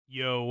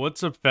Yo,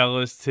 what's up,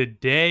 fellas?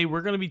 Today we're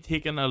going to be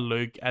taking a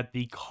look at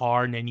the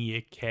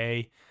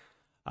Kar98k.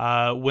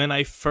 When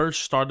I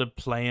first started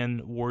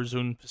playing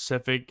Warzone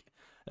Pacific,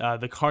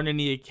 the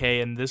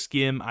Kar98k in this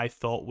game I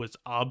thought was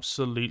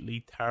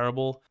absolutely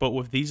terrible, but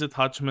with these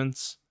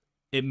attachments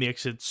it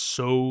makes it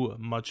so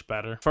much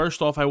better. First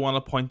off, I want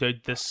to point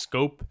out this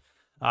scope.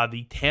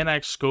 The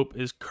 10x scope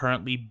is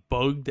currently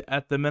bugged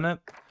at the minute,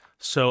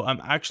 so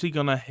I'm actually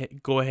going to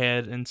go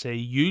ahead and say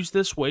use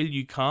this while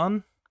you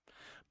can.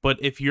 But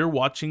if you're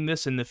watching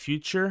this in the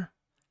future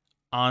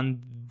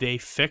and they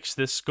fix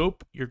this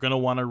scope, you're going to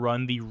want to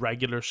run the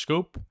regular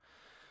scope,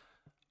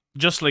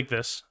 just like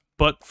this.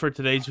 But for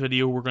today's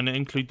video, we're going to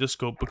include the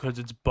scope because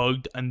it's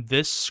bugged, and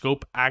this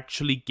scope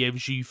actually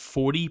gives you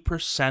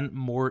 40%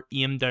 more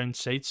aim down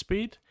sight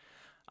speed,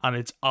 and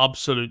it's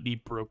absolutely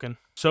broken.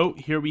 So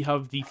here we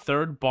have the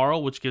third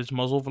barrel, which gives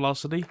muzzle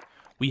velocity.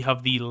 We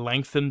have the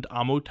lengthened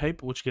ammo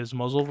type, which gives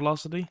muzzle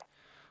velocity.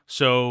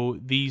 So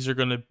these are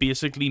going to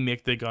basically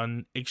make the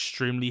gun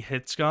extremely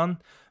hit scan.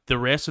 The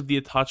rest of the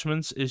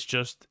attachments is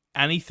just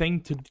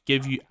anything to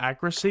give you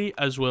accuracy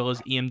as well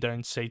as aim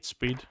down sight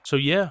speed. So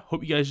yeah,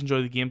 hope you guys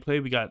enjoy the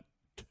gameplay. We got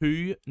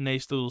two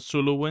nice little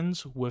solo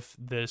wins with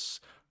this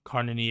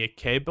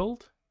Kar98k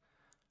build.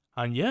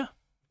 And yeah,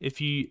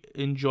 if you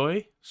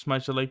enjoy,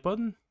 smash the like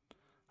button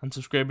and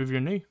subscribe if you're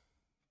new.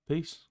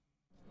 Peace.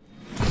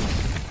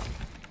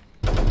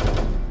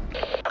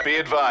 Be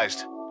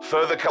advised.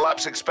 Further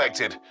collapse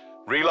expected.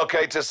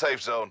 Relocate to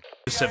safe zone.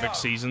 Pacific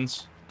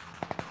seasons.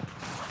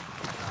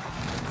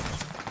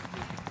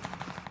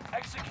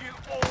 Execute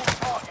all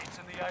targets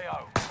in the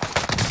AO.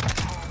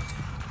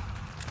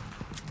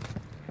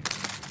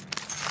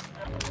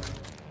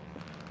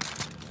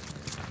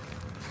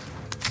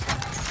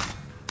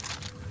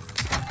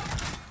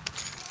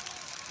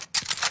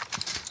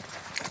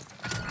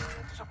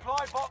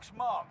 Supply box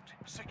marked.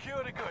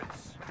 Secure the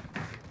goods.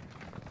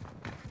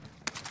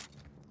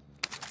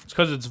 It's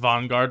because it's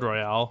Vanguard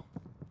Royale.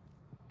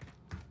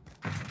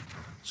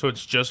 So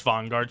it's just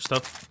Vanguard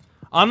stuff.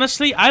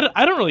 Honestly, I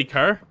don't really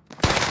care.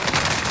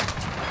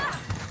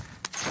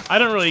 I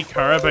don't really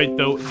care about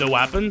the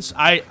weapons.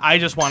 I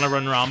just want to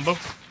run Rambo.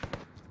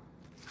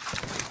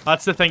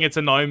 That's the thing that's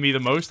annoying me the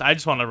most. I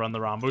just want to run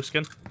the Rambo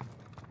skin.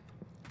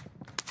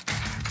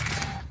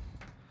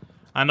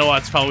 I know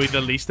that's probably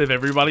the least of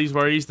everybody's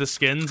worries, the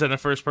skins in a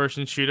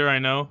first-person shooter, I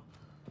know.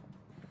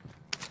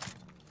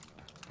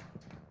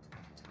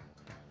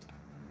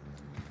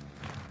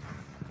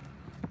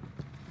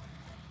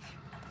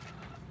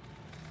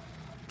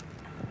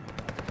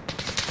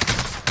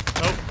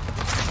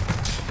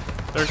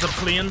 There's a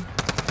plane.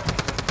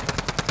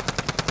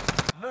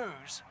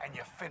 Lose and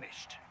you're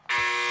finished.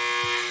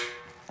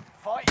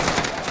 Fight.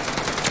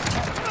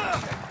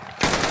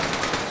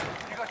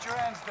 You got your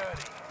hands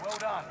dirty. Well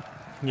done.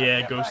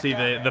 Yeah,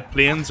 Ghosty, the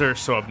planes are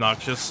so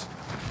obnoxious.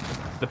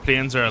 The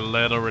planes are a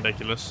little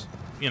ridiculous.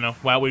 You know,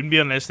 well, it wouldn't be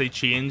unless they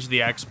change the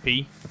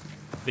XP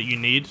that you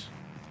need.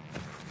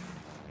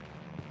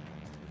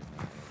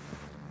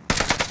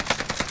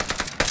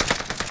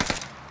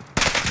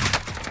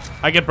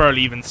 I could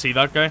barely even see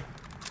that guy.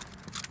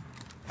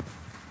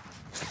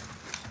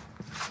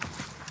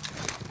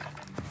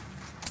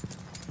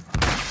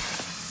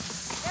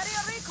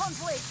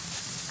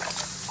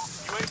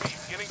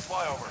 UAV beginning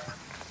flyover.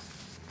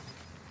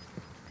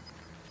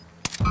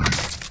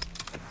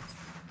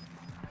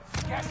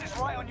 Gas is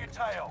right on your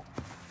tail.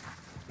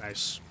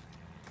 Nice.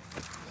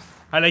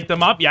 I like the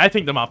map. Yeah, I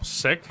think the map's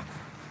sick.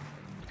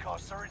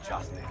 Costs are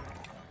adjusted.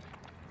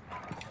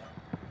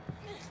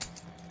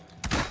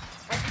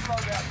 Second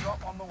loadout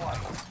drop on the way.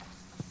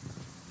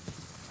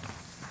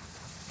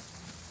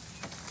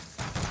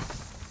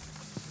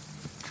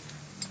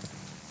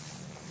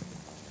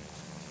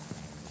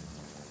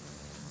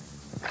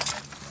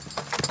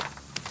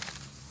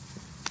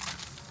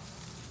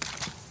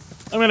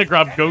 I'm gonna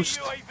grab Ghost.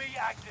 UAV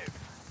active.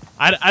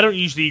 I don't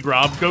usually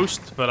grab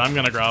Ghost, but I'm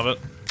gonna grab it.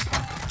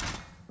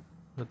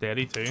 The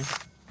Daddy too.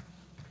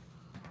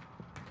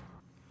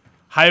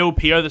 How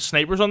OP are the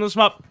snipers on this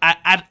map?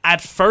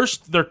 At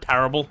first, they're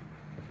terrible.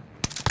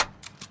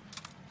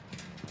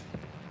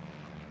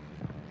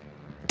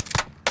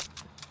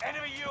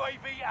 Enemy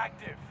UAV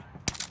active.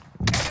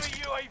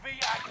 Enemy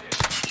UAV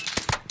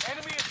active.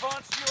 Enemy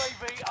advanced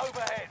UAV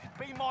overhead.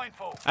 Be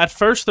mindful. At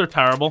first, they're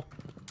terrible.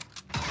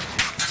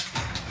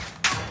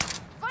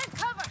 Find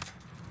cover.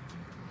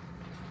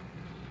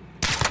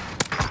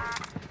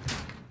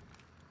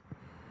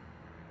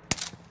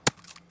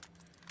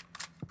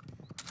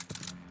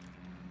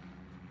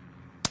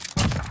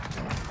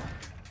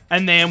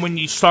 And then when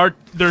you start,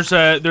 there's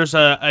a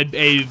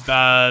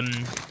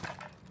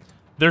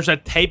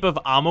type of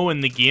ammo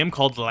in the game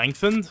called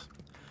lengthened.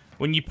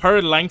 When you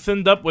pair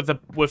lengthened up with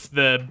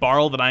the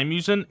barrel that I'm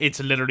using, it's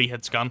literally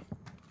HITSCAN.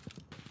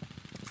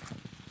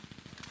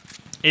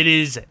 It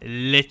is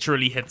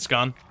literally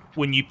HITSCAN.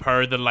 When you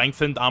pair the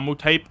lengthened ammo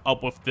type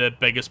up with the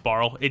biggest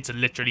barrel, it's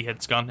literally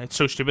HITSCAN. It's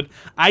so stupid.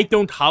 I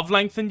don't have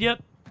lengthened yet,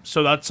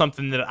 so that's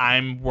something that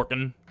I'm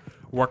working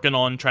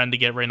on trying to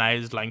get right now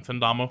is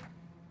lengthened ammo.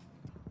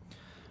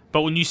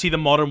 But when you see the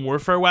Modern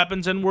Warfare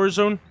weapons in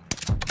Warzone,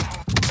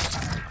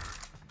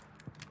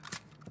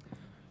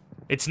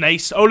 it's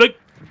nice. Oh, look.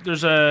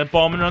 There's a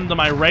bombing run to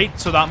my right,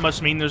 so that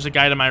must mean there's a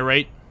guy to my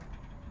right.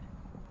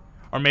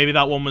 Or maybe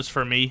that one was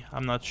for me.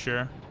 I'm not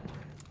sure.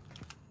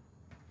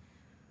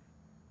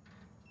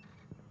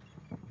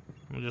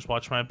 Let me just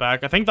watch my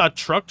back. I think that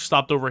truck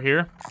stopped over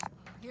here.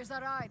 Here's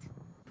that ride.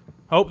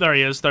 Oh, there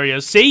he is. There he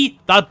is. See?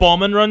 That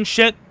bombing run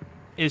shit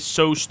is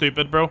so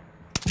stupid, bro.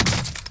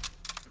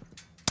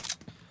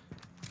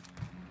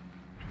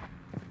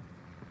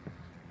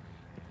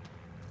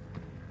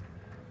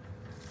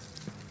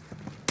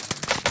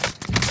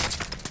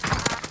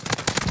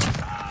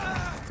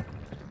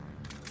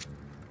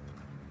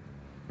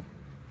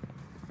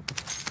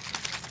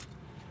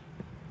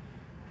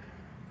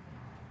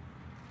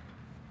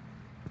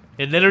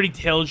 It literally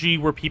tells you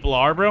where people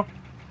are, bro.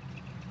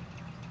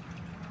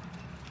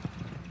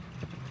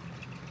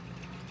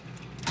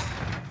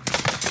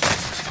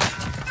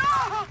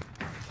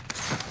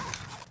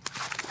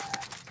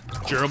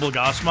 Durable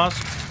gas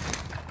mask.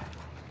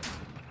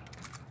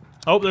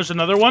 Oh, there's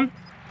another one.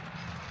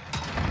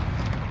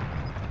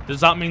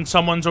 Does that mean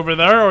someone's over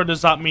there, or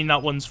does that mean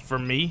that one's for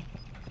me?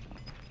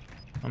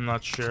 I'm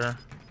not sure.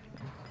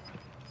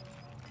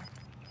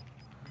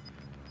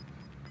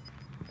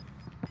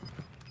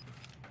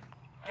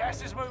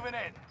 Gas is moving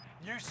in.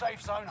 New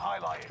safe zone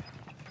highlighted.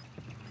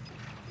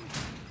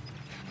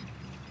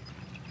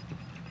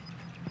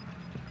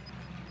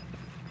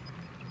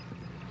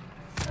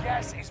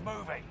 Gas is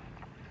moving.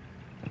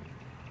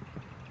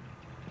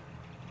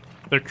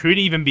 There could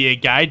even be a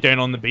guy down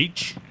on the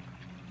beach.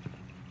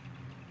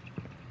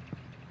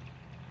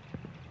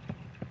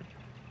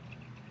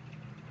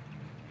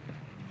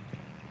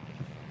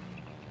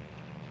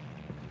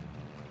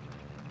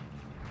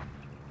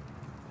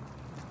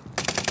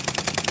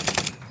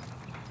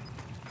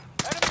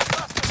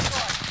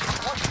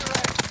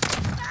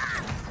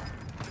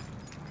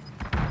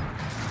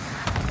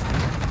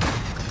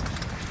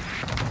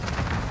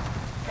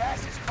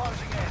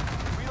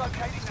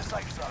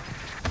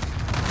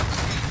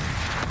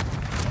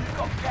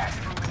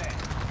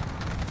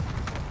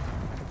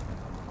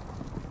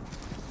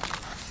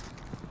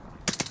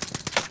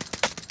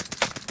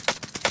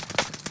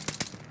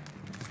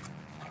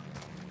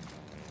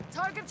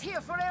 Target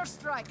here for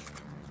airstrike.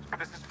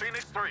 This is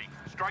Phoenix 3.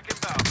 Strike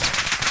inbound.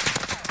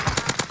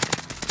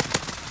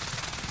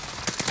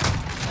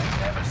 They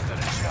never stood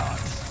a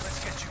chance.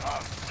 Let's get you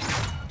home.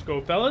 Let's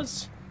go,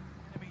 fellas.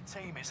 Enemy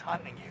team is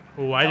hunting you.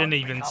 Oh, I didn't Don't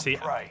even become see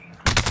it. prey.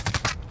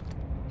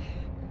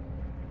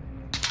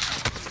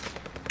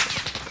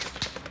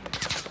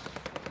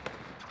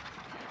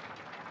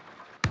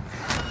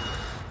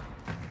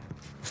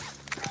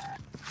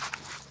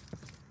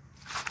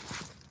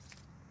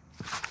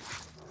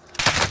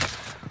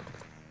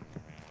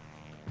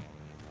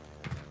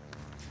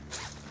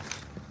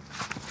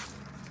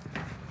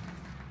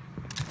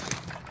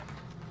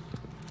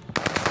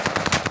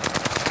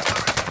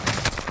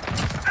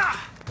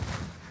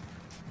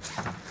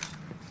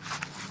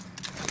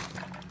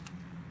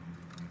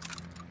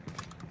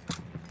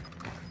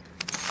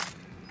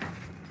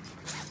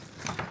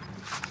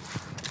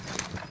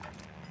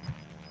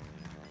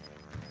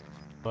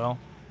 Well.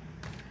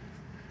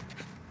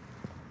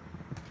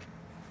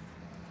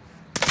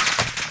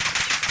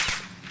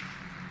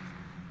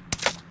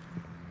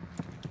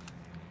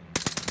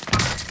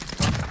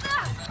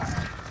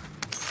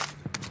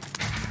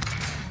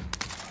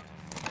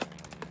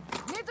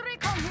 Need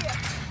recon here.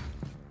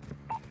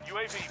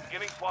 UAV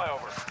beginning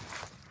flyover.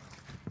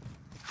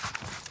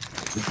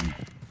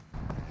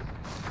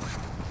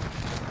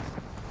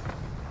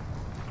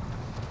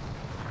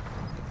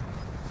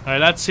 Alright,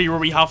 let's see where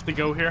we have to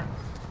go here.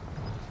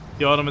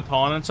 The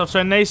automaton and stuff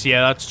sound nice?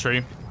 Yeah, that's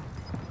true.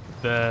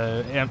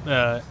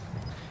 The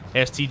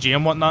STG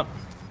and whatnot.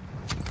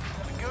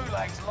 The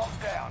gulag's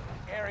locked down.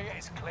 Area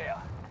is clear.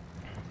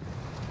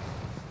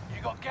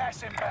 You got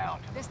gas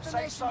inbound.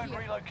 Destination Safe zone here.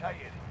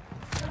 relocated.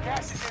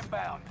 Gas is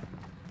inbound.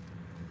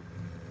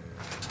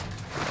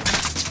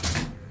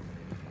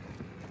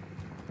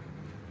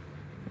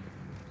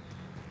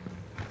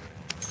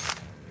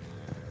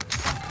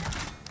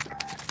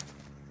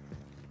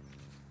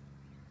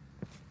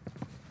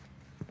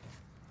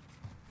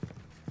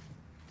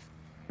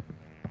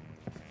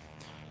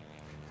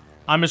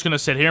 I'm just going to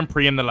sit here and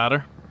pre-aim the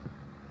ladder.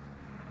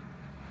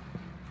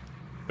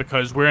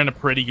 Because we're in a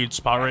pretty good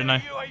spot right now.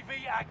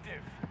 UAV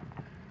active.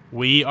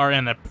 We are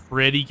in a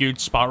pretty good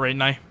spot right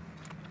now.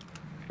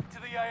 To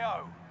the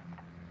AO.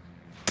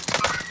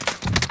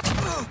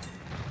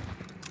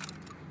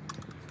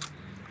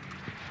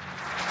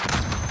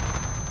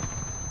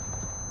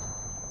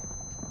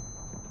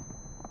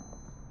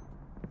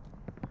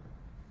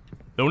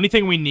 The only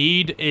thing we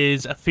need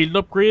is a field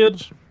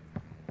upgrade.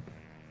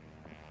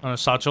 And a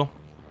satchel.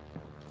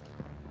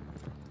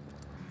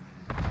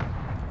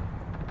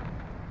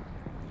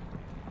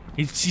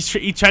 He's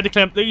trying to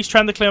climb. He's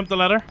trying to climb up the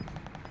ladder.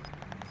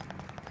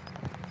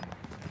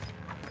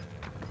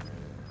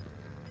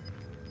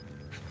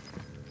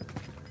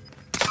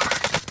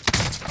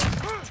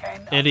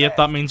 10 Idiot,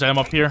 that means I'm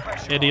up here.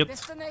 Idiot.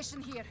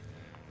 Destination here.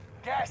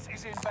 Gas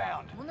is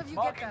inbound. One of you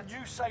Marking get that.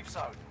 new safe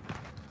zone.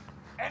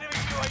 Enemy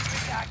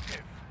UAV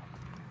active.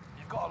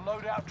 You've got a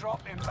loadout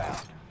drop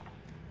inbound.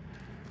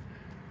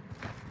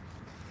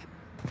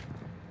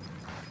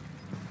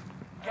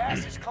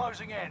 Gas is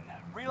closing in.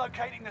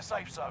 Relocating the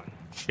safe zone.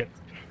 Shit.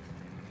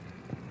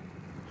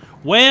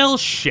 Well,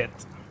 shit.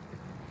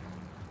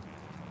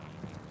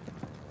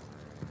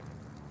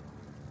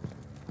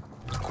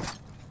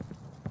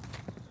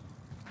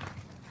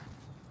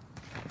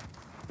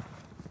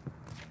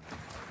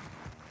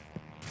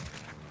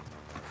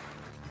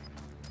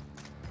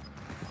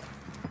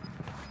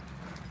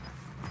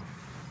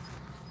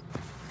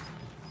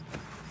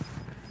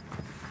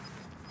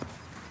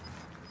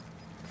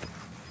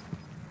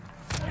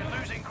 You're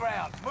losing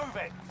ground. Move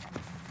it.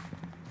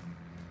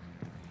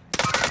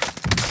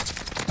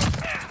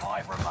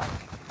 5 remaining.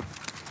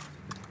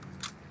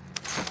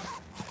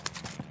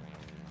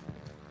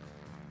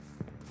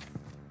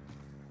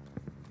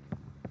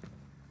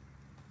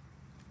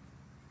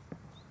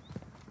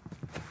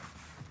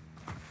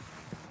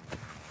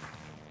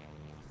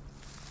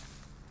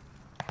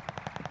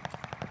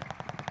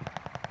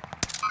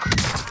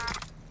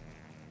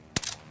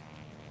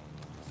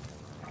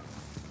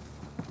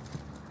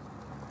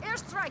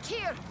 Airstrike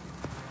here.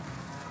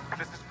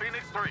 This is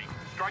Phoenix 3.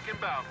 Strike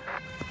inbound.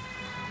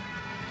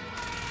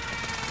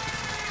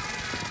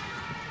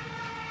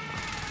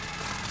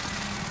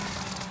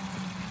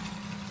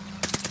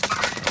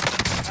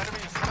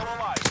 Enemy is still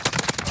alive.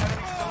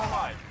 Enemy still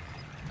alive.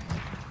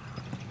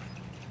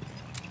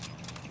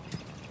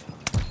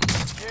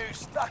 You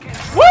stuck in.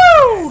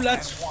 Woo!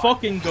 Let's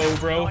fucking go,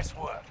 bro. Nice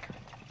work.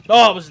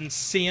 Oh, that was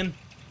insane.